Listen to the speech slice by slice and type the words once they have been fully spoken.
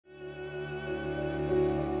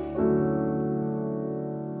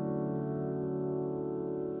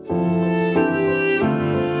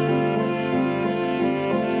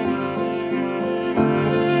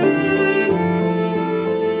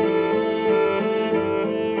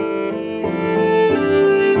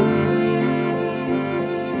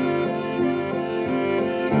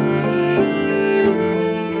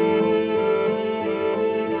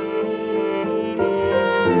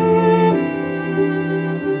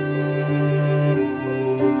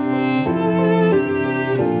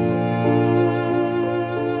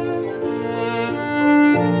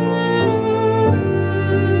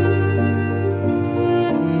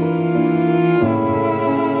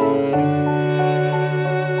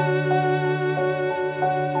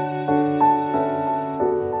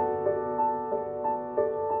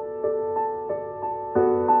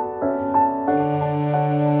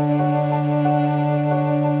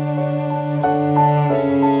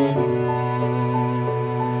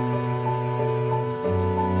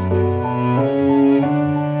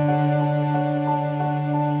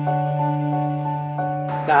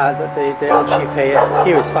The old chief here,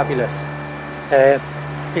 he was fabulous.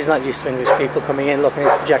 He's not used to English people coming in looking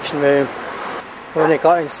at his projection room. When they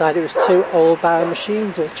got inside, it was two old Bauer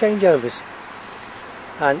machines or changeovers,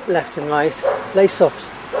 and left and right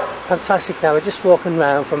lace-ups. Fantastic. They were just walking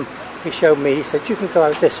around from, he showed me, he said you can go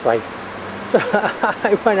out this way. So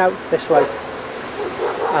I went out this way,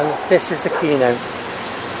 and this is the Kino.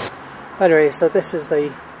 Anyway, so this is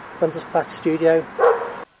the Bundesplatz studio.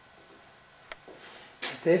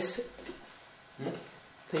 Is this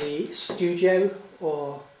the studio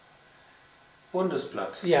or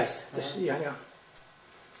Bundesplatz? Yes, this, yeah.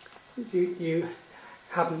 You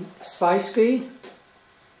have a slide screen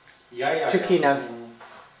to Kino.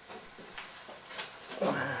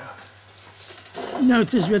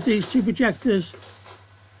 Notice with these two projectors,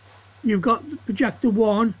 you've got projector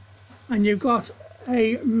 1 and you've got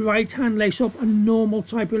a right hand lace up, a normal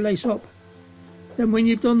type of lace up. Then when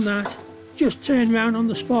you've done that, just turn around on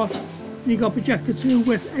the spot and you've got projector 2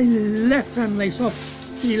 with a left hand lace up.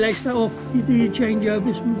 So you lace that up, you do your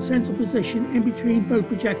changeovers from the central position in between both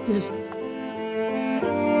projectors.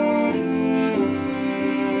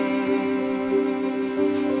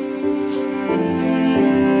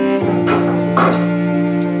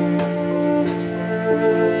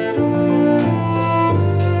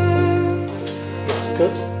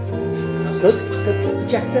 Good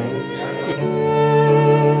projector.